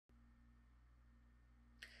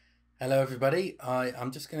Hello everybody,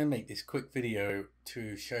 I'm just going to make this quick video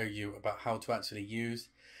to show you about how to actually use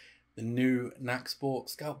the new Nacsport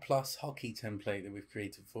Scout Plus hockey template that we've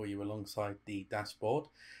created for you alongside the dashboard.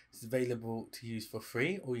 It's available to use for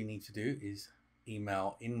free. All you need to do is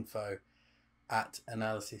email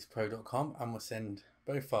info@analysispro.com and we'll send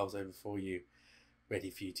both files over for you, ready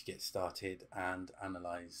for you to get started and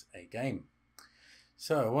analyze a game.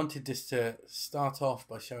 So I wanted just to start off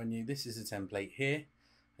by showing you this is a template here.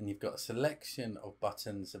 And you've got a selection of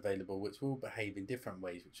buttons available which will behave in different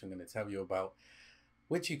ways, which I'm going to tell you about,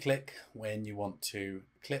 which you click when you want to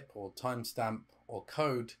clip or timestamp or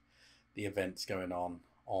code the events going on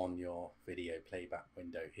your video playback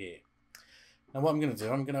window here. Now what I'm going to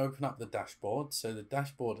do, I'm going to open up the dashboard. So the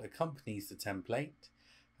dashboard accompanies the template,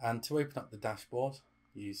 and to open up the dashboard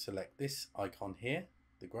you select this icon here,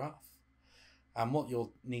 the graph, and what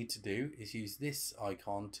you'll need to do is use this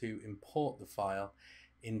icon to import the file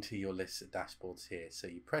into your list of dashboards here. So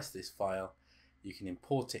you press this file, you can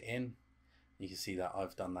import it in. You can see that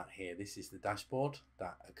I've done that here. This is the dashboard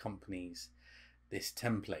that accompanies this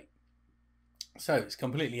template. So it's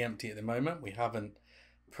completely empty at the moment. We haven't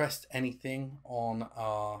pressed anything on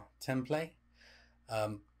our template.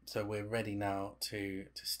 So we're ready now to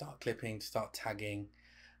start clipping, to start tagging,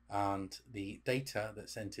 and the data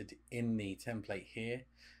that's entered in the template here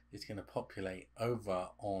is going to populate over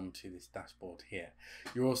onto this dashboard here.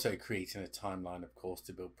 You're also creating a timeline, of course,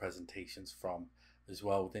 to build presentations from as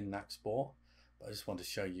well within Nacsport, but I just want to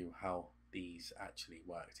show you how these actually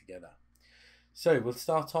work together. So we'll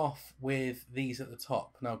start off with these at the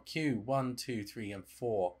top. Now Q 1, 2, 3 and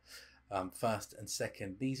 4, first and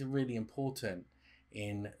second, these are really important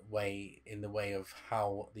in the way of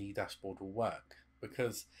how the dashboard will work,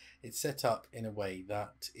 because it's set up in a way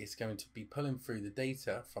that it's going to be pulling through the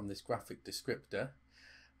data from this graphic descriptor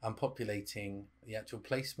and populating the actual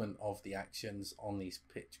placement of the actions on these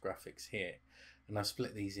pitch graphics here. And I've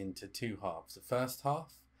split these into two halves. The first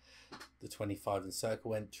half, the 25 and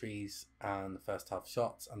circle entries and the first half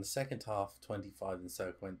shots, and the second half, 25 and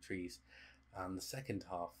circle entries and the second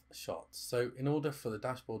half shots. So in order for the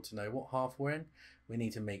dashboard to know what half we're in, we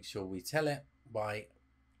need to make sure we tell it by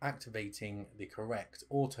activating the correct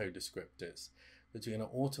auto descriptors, which are going to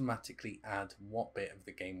automatically add what bit of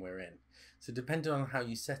the game we're in. So depending on how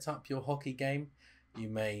you set up your hockey game, you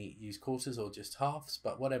may use quarters or just halves,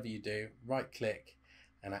 but whatever you do, right click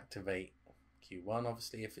and activate Q1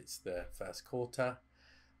 obviously if it's the first quarter,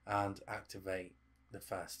 and activate the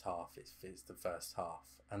first half if it's the first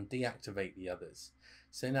half, and deactivate the others.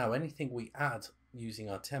 So now anything we add using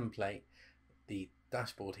our template, the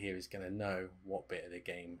dashboard here is going to know what bit of the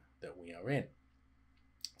game that we are in.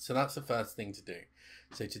 So that's the first thing to do.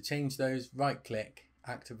 So to change those, right click,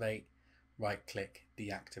 activate, right click,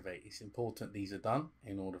 deactivate. It's important these are done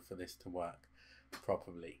in order for this to work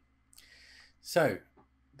properly. So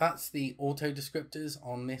that's the auto descriptors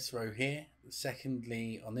on this row here.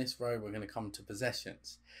 Secondly, on this row we're going to come to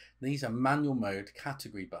possessions. These are manual mode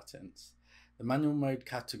category buttons. The manual mode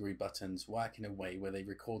category buttons work in a way where they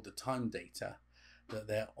record the time data that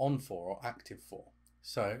they're on for or active for.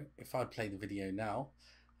 So if I play the video now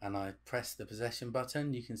and I press the possession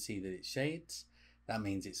button, you can see that it shades. That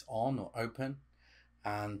means it's on or open,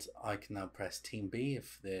 and I can now press team B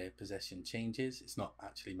if the possession changes. It's not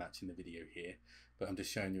actually matching the video here, but I'm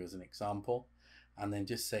just showing you as an example, and then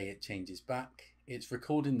just say it changes back. It's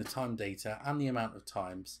recording the time data and the amount of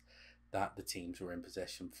times that the teams were in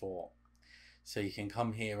possession for. So you can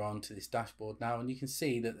come here onto this dashboard now and you can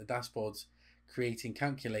see that the dashboard's creating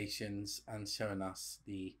calculations and showing us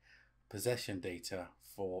the possession data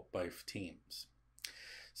for both teams.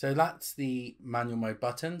 So that's the manual mode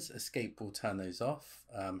buttons. Escape will turn those off,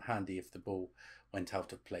 handy if the ball went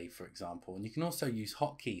out of play, for example. And you can also use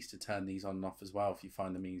hotkeys to turn these on and off as well if you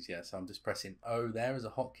find them easier. So I'm just pressing O there as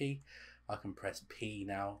a hotkey. I can press P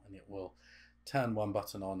now and it will turn one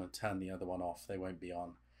button on and turn the other one off. They won't be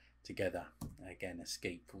on together. Again,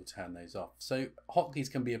 escape will turn those off. So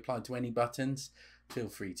hotkeys can be applied to any buttons. Feel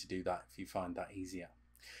free to do that if you find that easier.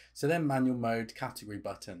 So then manual mode category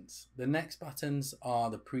buttons. The next buttons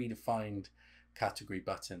are the predefined category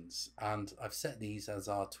buttons, and I've set these as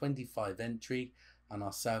our 25 entry and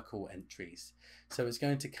our circle entries. So it's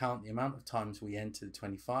going to count the amount of times we enter the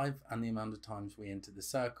 25 and the amount of times we enter the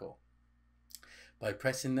circle. By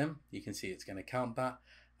pressing them, you can see it's going to count that.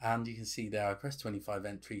 And you can see there I press 25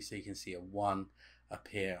 entry, so you can see a 1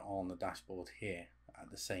 appear on the dashboard here.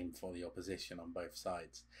 The same for the opposition on both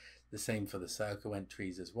sides. The same for the circle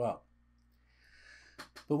entries as well.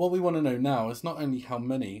 But what we want to know now is not only how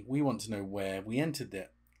many, we want to know where we entered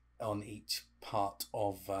it on each part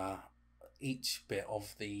of each bit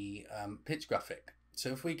of the pitch graphic. So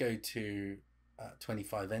if we go to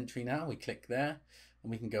 25 entry now, we click there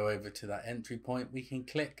and we can go over to that entry point. We can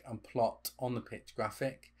click and plot on the pitch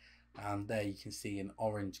graphic, and there you can see an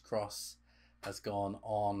orange cross has gone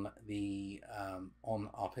on the on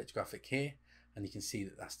our pitch graphic here, and you can see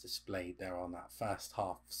that that's displayed there on that first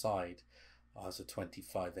half side as a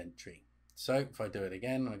 25 entry. So if I do it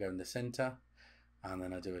again, I go in the center and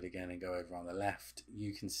then I do it again and go over on the left,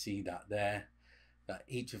 you can see that there, that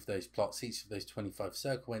each of those plots, each of those 25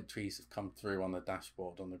 circle entries have come through on the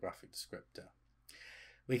dashboard on the graphic descriptor.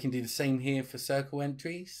 We can do the same here for circle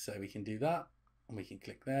entries, so we can do that and we can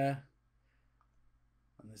click there,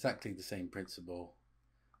 and exactly the same principle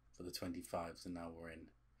for the 25s, and now we're in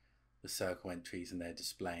the circle entries and they're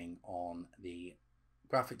displaying on the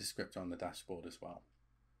graphic descriptor on the dashboard as well.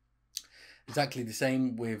 Exactly the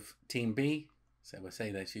same with Team B, so we'll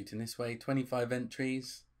say they're shooting this way, 25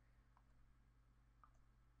 entries.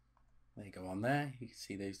 They go on there, you can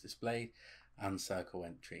see those displayed, and circle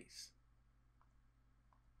entries.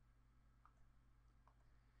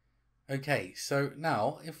 Okay, so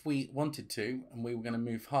now if we wanted to, and we were going to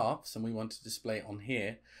move halves and we want to display it on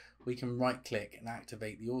here, we can right click and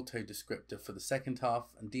activate the auto descriptor for the second half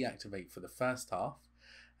and deactivate for the first half.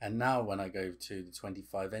 And now when I go to the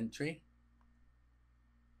 25 entry,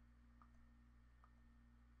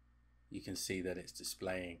 you can see that it's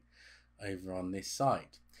displaying over on this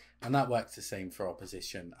side. And that works the same for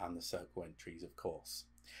opposition and the circle entries, of course.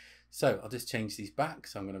 So I'll just change these back.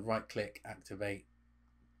 So I'm going to right click, activate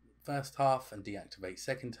first half and deactivate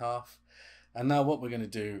second half. And now what we're going to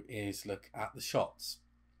do is look at the shots.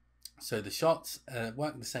 So the shots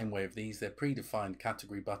work the same way of these. They're predefined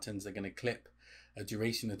category buttons. They're going to clip a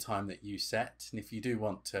duration of time that you set. And if you do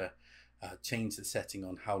want to change the setting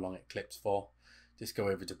on how long it clips for, just go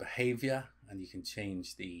over to behavior and you can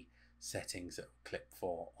change the settings that will clip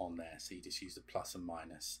for on there. So you just use the plus and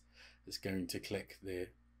minus. It's going to click the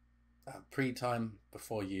pre-time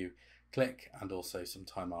before you click and also some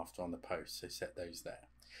time after on the post, so set those there.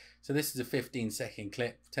 So this is a 15-second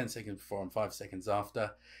clip, 10 seconds before and 5 seconds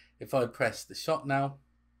after. If I press the shot now,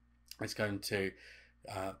 it's going to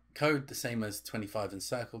code the same as 25 and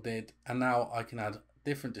circle did, and now I can add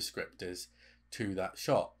different descriptors to that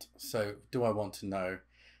shot. So do I want to know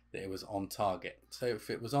that it was on target? So if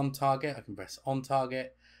it was on target, I can press on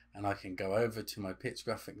target and I can go over to my pitch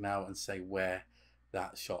graphic now and say where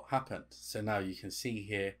that shot happened. So now you can see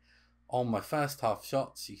here on my first half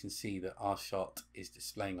shots, you can see that our shot is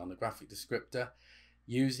displaying on the graphic descriptor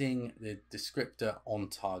using the descriptor on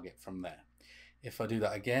target from there. If I do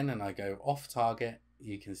that again and I go off target,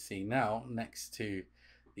 you can see now next to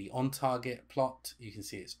the on target plot, you can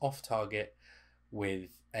see it's off target with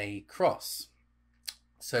a cross.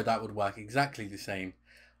 So that would work exactly the same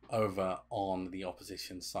over on the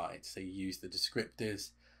opposition side. So you use the descriptors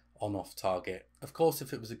on off target. Of course,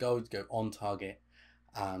 if it was a goal, you'd go on target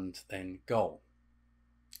and then goal.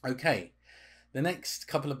 Okay, the next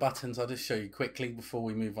couple of buttons I'll just show you quickly before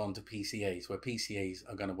we move on to PCAs, where PCAs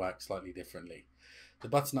are going to work slightly differently. The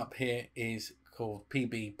button up here is called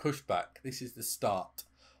PB Pushback. This is the start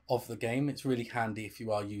of the game. It's really handy if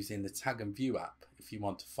you are using the Tag and View app, if you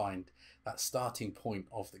want to find that starting point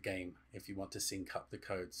of the game, if you want to sync up the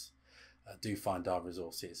codes. Do find our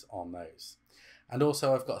resources on those. And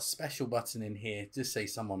also I've got a special button in here, just say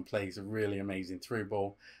someone plays a really amazing through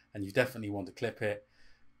ball and you definitely want to clip it,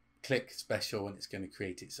 click special and it's going to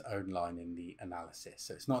create its own line in the analysis.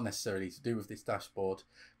 So it's not necessarily to do with this dashboard,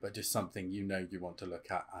 but just something you know you want to look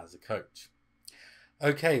at as a coach.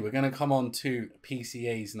 Okay, we're going to come on to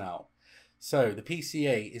PCAs now. So the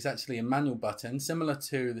PCA is actually a manual button similar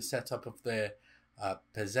to the setup of the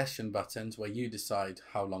possession buttons, where you decide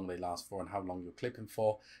how long they last for and how long you're clipping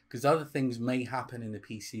for, because other things may happen in the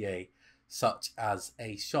PCA, such as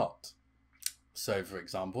a shot. So for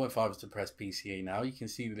example, if I was to press PCA now, you can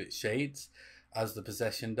see that it shades as the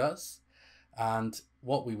possession does. And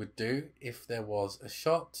what we would do if there was a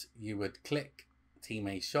shot, you would click Team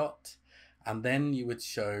A shot and then you would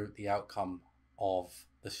show the outcome of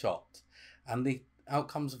the shot. And the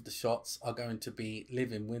outcomes of the shots are going to be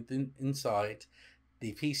living within inside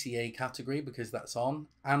the PCA category because that's on,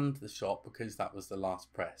 and the shot because that was the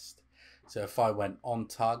last pressed. So if I went on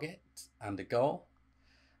target and a goal,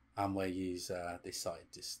 and we'll use this side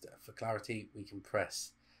just for clarity, we can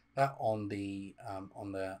press that on the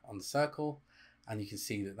circle, and you can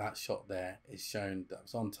see that that shot there is shown that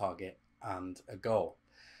was on target and a goal.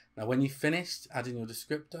 Now when you've finished adding your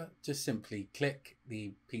descriptor, just simply click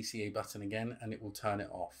the PCA button again and it will turn it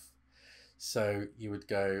off. So you would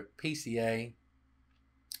go PCA,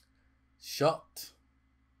 shot,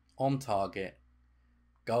 on target,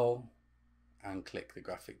 goal, and click the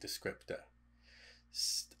graphic descriptor,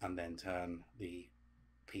 and then turn the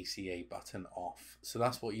PCA button off. So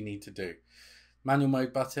that's what you need to do. Manual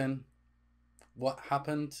mode button, what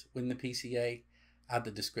happened when the PCA, add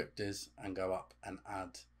the descriptors and go up and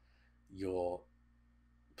add your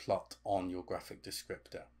plot on your graphic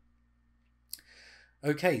descriptor.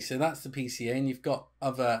 Okay, so that's the PCA, and you've got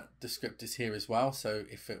other descriptors here as well. So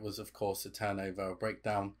if it was, of course, a turnover or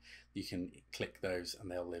breakdown, you can click those and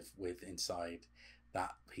they'll live with inside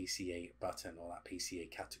that PCA button or that PCA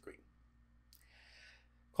category.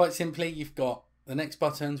 Quite simply, you've got the next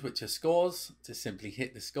buttons, which are scores. To simply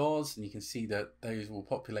hit the scores, and you can see that those will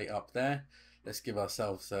populate up there. Let's give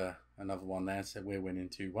ourselves another one there, so we're winning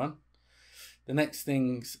 2-1. The next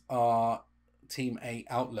things are Team A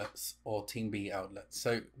outlets or Team B outlets.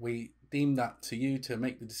 So we deem that to you to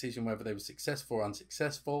make the decision whether they were successful or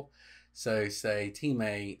unsuccessful. So say Team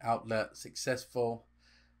A outlet successful,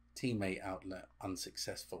 Team A outlet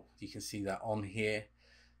unsuccessful. You can see that on here,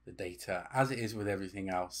 the data as it is with everything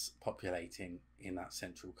else populating in that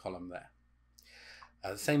central column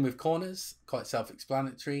there. Same with corners, quite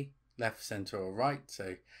self-explanatory, left, center or right.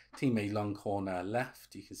 So Team A long corner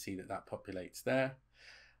left, you can see that that populates there.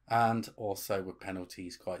 And also with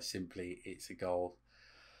penalties, quite simply, it's a goal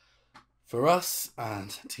for us, and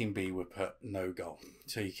Team B would put no goal.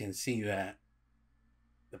 So you can see there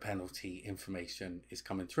the penalty information is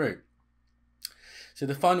coming through. So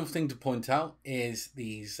the final thing to point out is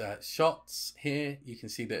these shots here. You can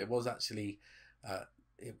see that it was actually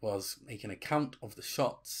it was making a count of the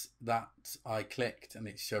shots that I clicked, and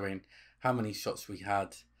it's showing how many shots we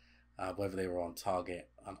had, whether they were on target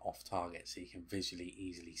and off target, so you can visually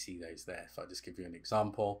easily see those there. If I just give you an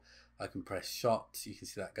example, I can press shot, you can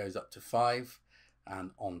see that goes up to 5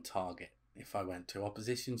 and on target. If I went to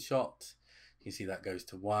opposition shot, you can see that goes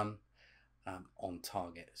to 1 on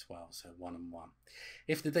target as well, so 1 and 1.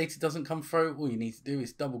 If the data doesn't come through, all you need to do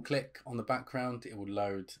is double click on the background, it will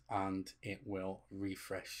load and it will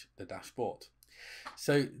refresh the dashboard.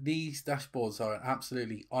 So these dashboards are an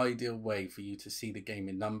absolutely ideal way for you to see the game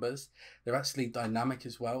in numbers. They're actually dynamic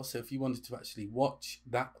as well, so if you wanted to actually watch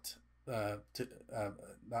that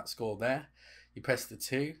that score there, you press the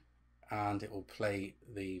 2 and it will play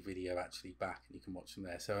the video actually back and you can watch them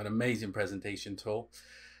there. So an amazing presentation tool.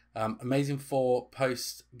 Amazing for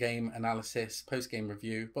post-game analysis, post-game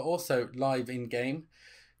review, but also live in-game.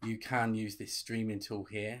 You can use this streaming tool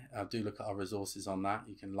here. Do look at our resources on that.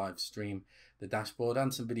 You can live stream the dashboard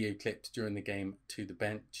and some video clips during the game to the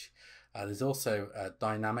bench. There's also a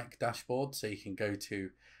dynamic dashboard, so you can go to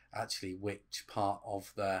actually which part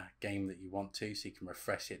of the game that you want to, so you can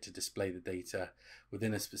refresh it to display the data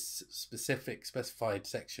within a specified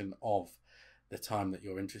section of the time that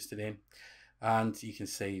you're interested in. And you can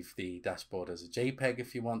save the dashboard as a JPEG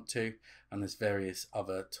if you want to, and there's various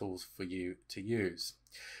other tools for you to use.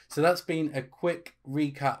 So that's been a quick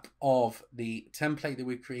recap of the template that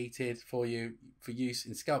we created for you for use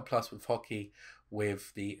in Scout Plus with hockey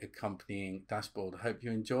with the accompanying dashboard. I hope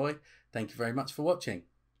you enjoy. Thank you very much for watching.